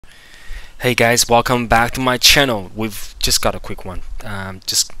Hey guys, welcome back to my channel. We've just got a quick one.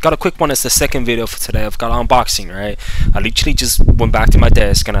 It's the second video for today. I've got unboxing, right? I literally just went back to my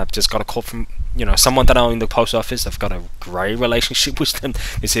desk and I've just got a call from someone that I know in the post office. I've got a great relationship with them.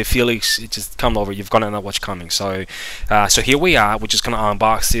 They say, Felix, just come over. You've got to know what's coming. So here we are. We're just gonna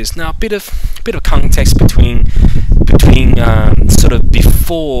unbox this now. A bit of context between sort of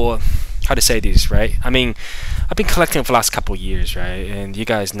before. How to say this, right? I mean, I've been collecting for the last couple of years, right? And you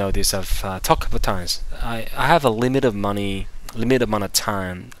guys know this. I've talked a couple of times. I have a limited amount of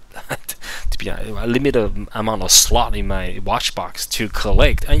time, to be honest, a limited amount of slot in my watch box to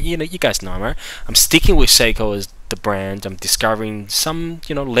collect. And you guys know, right? I'm sticking with Seiko as the brand. I'm discovering some,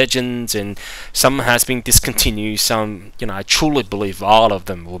 legends, and some has been discontinued. Some, I truly believe all of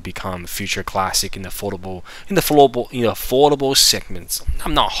them will become future classic in the affordable segments.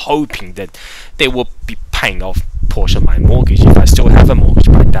 I'm not hoping that they will be paying off portion of my mortgage if I still have a mortgage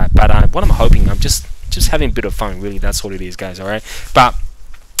like that. But what I'm hoping, I'm just having a bit of fun. Really, that's what it is, guys. All right. But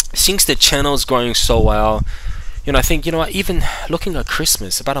since the channel is growing so well, I think even looking at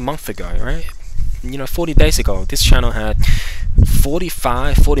Christmas about a month ago, right? 40 days ago, this channel had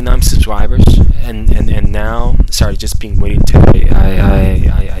 49 subscribers, and now, sorry, just being waiting today.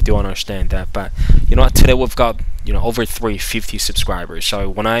 I do understand that, but today we've got over 350 subscribers. So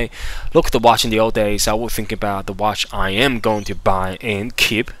when I look at the watch in the old days, I would think about the watch I am going to buy and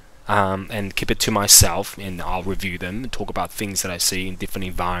keep it to myself, and I'll review them and talk about things that I see in different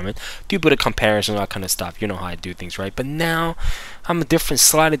environment, do a bit of comparison, that kind of stuff. You know how I do things, right? But now I'm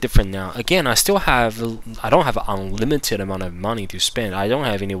slightly different now. Again, I don't have an unlimited amount of money to spend. I don't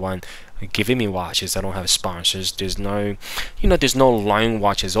have anyone giving me watches. I don't have sponsors. There's no loan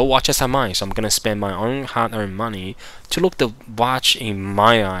watches. All watches are mine, so I'm gonna spend my own hard-earned money to look the watch in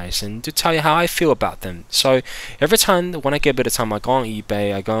my eyes and to tell you how I feel about them. So every time when I get a bit of time, I go on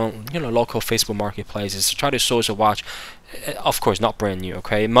eBay, I go on local Facebook marketplaces to try to source a watch. Of course, not brand new,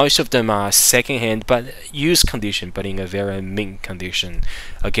 okay? Most of them are second-hand, but used condition, but in a very mint condition.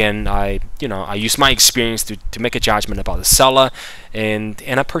 Again, I use my experience to make a judgment about the seller, and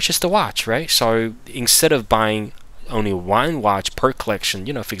I purchased the watch, right? So instead of buying only one watch per collection,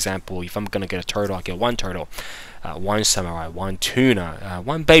 for example, if I'm gonna get a turtle, I get one turtle, one samurai, one tuna,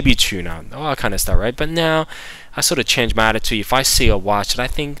 one baby tuna, all that kind of stuff, right? But now I sort of change my attitude. If I see a watch that I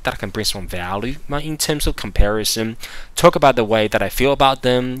think that I can bring some value in terms of comparison, talk about the way that I feel about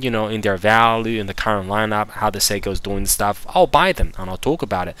them, in their value, in the current lineup, how the Seiko is doing stuff, I'll buy them and I'll talk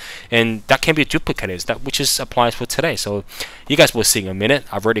about it. And that can be duplicated, which applies for today. So you guys will see in a minute.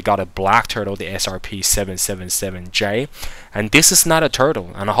 I've already got a black turtle, the SRPE99, and this is not a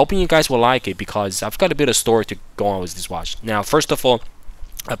turtle. And I'm hoping you guys will like it because I've got a bit of story to go on with this watch. Now, first of all,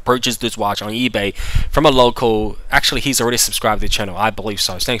 I purchased this watch on eBay from a local. Actually, he's already subscribed to the channel, I believe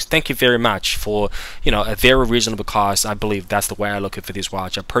so. Thank you very much for a very reasonable cost. I believe that's the way I look at for this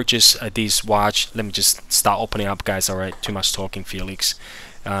watch. I purchased this watch. Let me just start opening up, guys. All right, too much talking, Felix.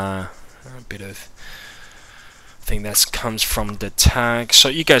 A bit of thing that comes from the tag, so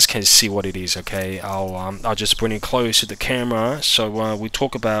you guys can see what it is. Okay, I'll just bring it close to the camera. So we'll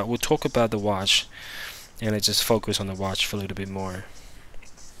talk about the watch, and let's just focus on the watch for a little bit more.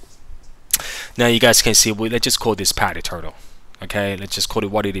 Now you guys can see, let's just call this PADI Turtle. Okay, let's just call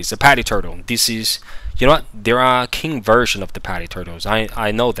it what it is, a PADI Turtle. This is, there are king version of the PADI Turtles.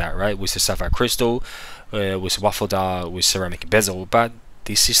 I know that, right? With the sapphire crystal, with waffle dot, with ceramic bezel, but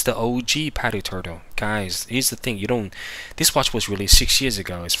this is the OG PADI Turtle. Guys, here's the thing, this watch was released 6 years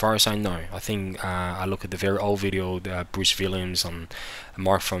ago, as far as I know. I think I look at the very old video, Bruce Williams and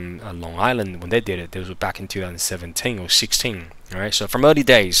Mark from Long Island, when they did it. This was back in 2017 or 16. Alright, so from early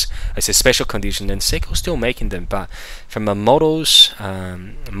days, it's a special condition, and Seiko's still making them. But from a models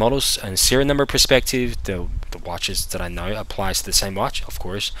and serial number perspective, the watches that I know applies to the same watch, of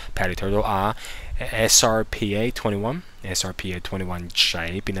course. PADI Turtle are SRPE99,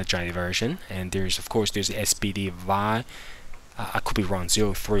 SRPE99J, being a J version, and there's the SPDY. I could be wrong,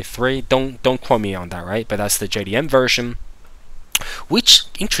 033. Don't quote me on that, right? But that's the JDM version. Which,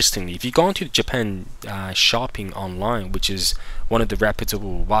 interestingly, if you go into Japan shopping online, which is one of the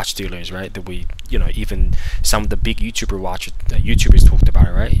reputable watch dealers, right, that we, even some of the big YouTubers talked about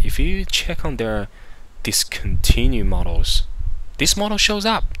it, right? If you check on their discontinued models, this model shows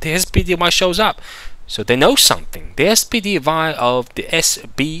up. The SPDY shows up. So they know something. The SPDY of the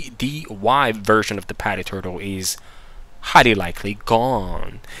SBDY version of the PADI Turtle is highly likely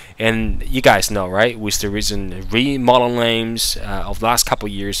gone. And you guys know, right, with the recent remodel names of the last couple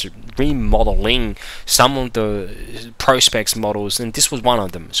of years, remodeling some of the prospects models, and this was one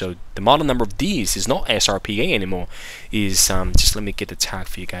of them. So the model number of these is not SRPE anymore, is just let me get the tag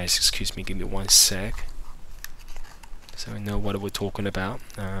for you guys, excuse me, give me 1 sec so I know what we're talking about.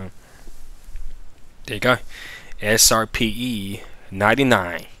 There you go,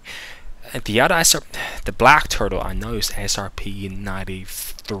 SRPE99. And the other the black turtle I know is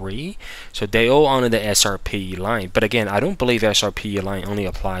SRPE93, so they all under the SRPE line. But again, I don't believe SRPE line only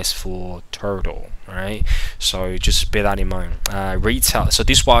applies for turtle, right? So just bear that in mind. Retail. So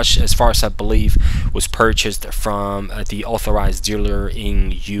this watch, as far as I believe, was purchased from the authorized dealer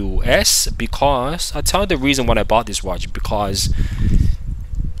in US, because I'll tell you the reason why I bought this watch, because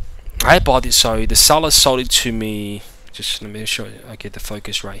I bought it, so the seller sold it to me. Just let me show you, I get the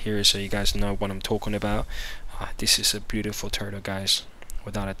focus right here so you guys know what I'm talking about. This is a beautiful turtle, guys,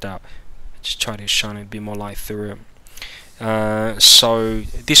 without a doubt. Just try to shine a bit more light through it. So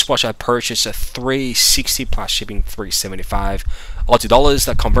this watch I purchased at $360 plus shipping, $375 Aussie dollars.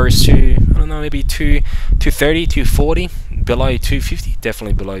 That converts to, I don't know, maybe 230, 240, below 250,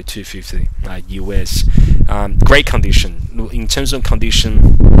 definitely below 250 US. Great condition. In terms of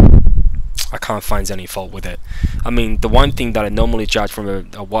condition, I can't find any fault with it. I mean, the one thing that I normally judge from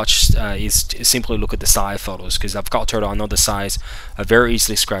a watch is simply look at the side photos, because I've got turtle, I know the size, I very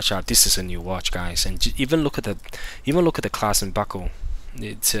easily scratch out. This is a new watch, guys, and even look at the clasp and buckle.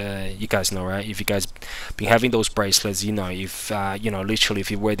 It's you guys know, right? If you guys been having those bracelets, you know, if you know, literally,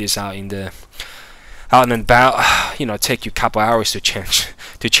 if you wear this out and about, you know, take you a couple hours to change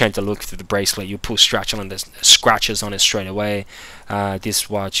the look to the bracelet. You put scratches on it straight away. This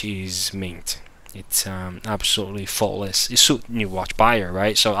watch is mint. It's absolutely faultless. It suits new watch buyer,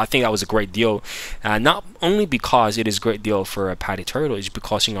 right? So I think that was a great deal. Not only because it is a great deal for a PADI Turtle, it's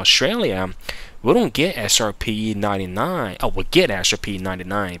because in Australia we don't get SRPE 99. Oh, we get SRPE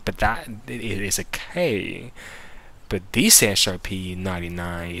 99, but that it is a K. But this SRPE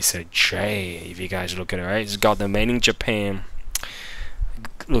 99 is a J. If you guys look at it, right, it's got the made in Japan.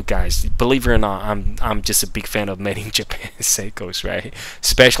 Look, guys, believe it or not, I'm just a big fan of made in Japan Seikos, right?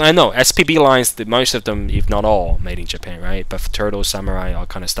 Especially, I know SPB lines, most of them, if not all, made in Japan, right? But for Turtle, Samurai, all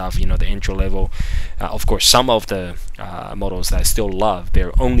kind of stuff, you know, the entry level, of course, some of the models that I still love,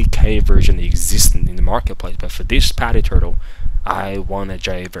 they're only K version existing in the marketplace. But for this PADI Turtle, I want a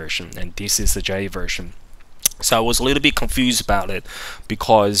J version, and this is the J version. So I was a little bit confused about it,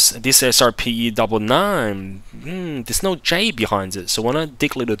 because this SRPE99, there's no J behind it. So when I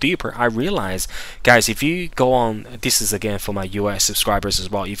dig a little deeper, I realized, guys, if you go on, this is again for my US subscribers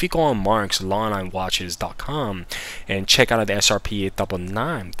as well, if you go on markslinewatches.com and check out the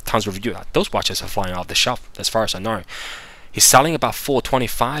SRPE99, tons of reviews, those watches are flying off the shelf as far as I know. He's selling about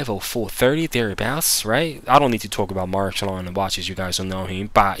 $425 or $430 thereabouts, right? I don't need to talk about Marks Line watches, you guys don't know him.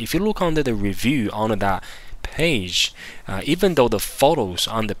 But if you look under the review on that page, even though the photos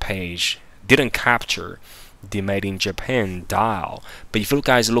on the page didn't capture the made in Japan dial, but if you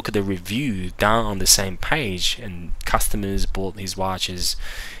guys look at the review down on the same page, and customers bought his watches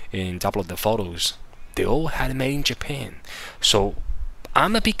and upload the photos, they all had made in Japan. So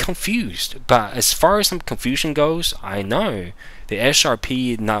I'm a bit confused, but as far as some confusion goes, I know the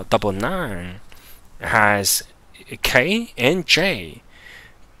SRPE99 has a K and J,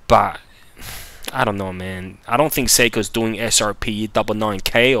 but I don't know, man. I don't think Seiko's doing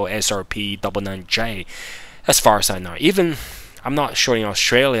SRPE99K or SRPE99J, as far as I know. Even, I'm not sure in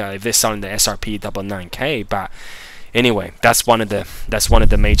Australia if they're selling the SRPE99K, but anyway, that's one of the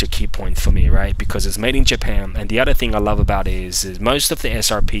major key points for me, right? Because it's made in Japan, and the other thing I love about it is most of the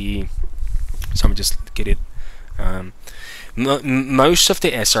SRPE. So I'm just get it. Most of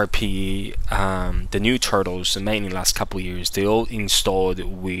the SRPE, the new turtles, mainly last couple of years, they all installed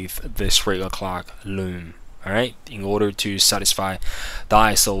with the 3 o'clock loom. All right, in order to satisfy the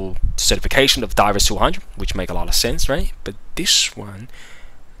ISO certification of Divers 200, which make a lot of sense, right? But this one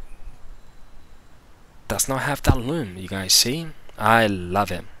does not have that loom. You guys see? I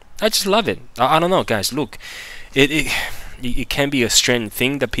love it. I just love it. I don't know, guys. Look, it can be a strange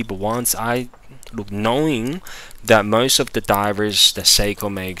thing that people want. Look, knowing that most of the divers that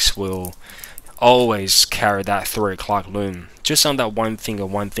Seiko makes will always carry that 3 o'clock loom, just on that one thing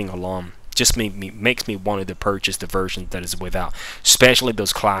and one thing alone, just makes me want to purchase the version that is without, especially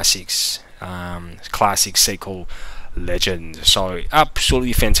those classics, classic Seiko legend. So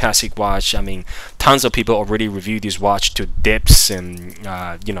absolutely fantastic watch. I mean, tons of people already reviewed this watch to depths, and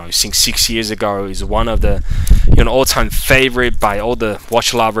you know, since 6 years ago, is one of the, you know, all-time favorite by all the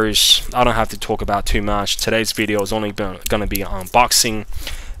watch lovers. I don't have to talk about too much. Today's video is only gonna be unboxing.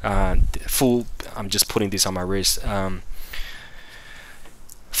 Full. I'm just putting this on my wrist.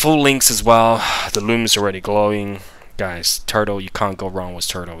 Full links as well. The lume's already glowing. Guys, Turtle, you can't go wrong with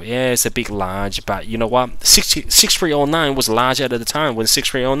Turtle. Yeah, it's a bit large, but you know what? 6309 was large at the time when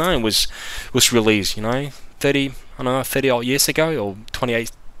 6309 was released. You know, 30, I don't know, 30 odd years ago, or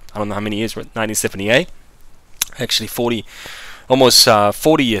 28. I don't know how many years. 1978. Actually, 40. Almost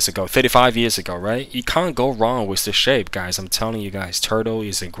 40 years ago, 35 years ago, right? You can't go wrong with the shape, guys. I'm telling you guys, Turtle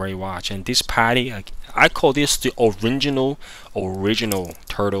is a great watch. And this PADI, I call this the original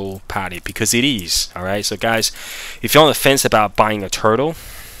Turtle PADI, because it is. All right, so guys, if you're on the fence about buying a Turtle,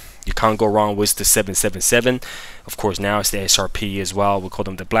 you can't go wrong with the 777. Of course, now it's the SRP as well. We call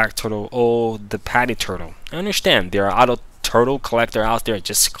them the Black Turtle or the PADI Turtle. I understand there are other turtle collector out there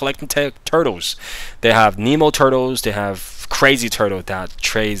just collecting turtles. They have Nemo turtles, they have crazy turtle that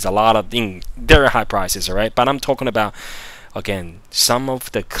trades a lot of very high prices, alright? But I'm talking about, again, some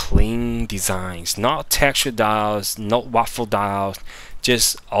of the clean designs, not texture dials, not waffle dials,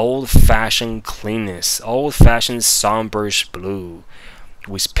 just old-fashioned cleanness, old-fashioned sunburst blue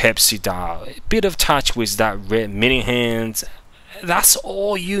with Pepsi dial, a bit of touch with that red mini hands. That's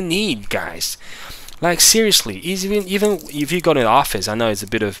all you need, guys. Like, seriously, even if you go to the office, I know it's a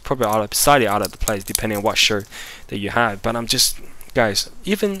bit of probably slightly out of the place depending on what shirt that you have, but I'm just, guys,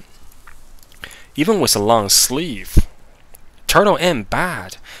 even with a long sleeve, Turtle ain't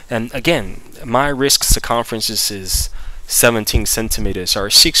bad. And again, my wrist circumference is 17 centimeters or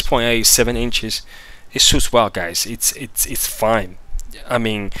 6.87 inches. It suits well, guys. It's fine. I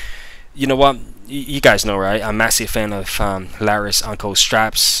mean, you know what? You guys know, right? I'm a massive fan of Larry's Uncle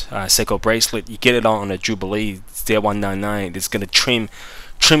Straps Seiko bracelet. You get it on a Jubilee, it's there 199. It's gonna trim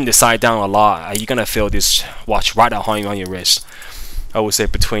the side down a lot. You're gonna feel this watch right at home on your wrist. I would say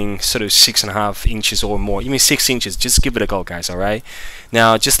between sort of 6.5 inches or more, even 6 inches. Just give it a go, guys. All right.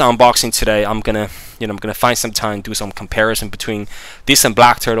 Now, just unboxing today. I'm gonna find some time, do some comparison between this and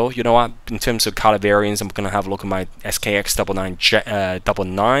Black Turtle. You know what? In terms of color variants, I'm gonna have a look at my SKX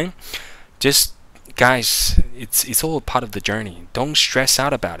 99. Just, guys, it's all part of the journey. Don't stress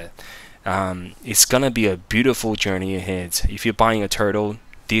out about it. It's gonna be a beautiful journey ahead. If you're buying a Turtle,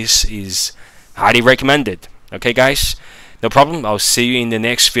 this is highly recommended. Okay, guys, no problem. I'll see you in the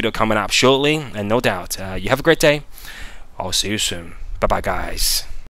next video coming up shortly, and no doubt, you have a great day. I'll see you soon. Bye bye, guys.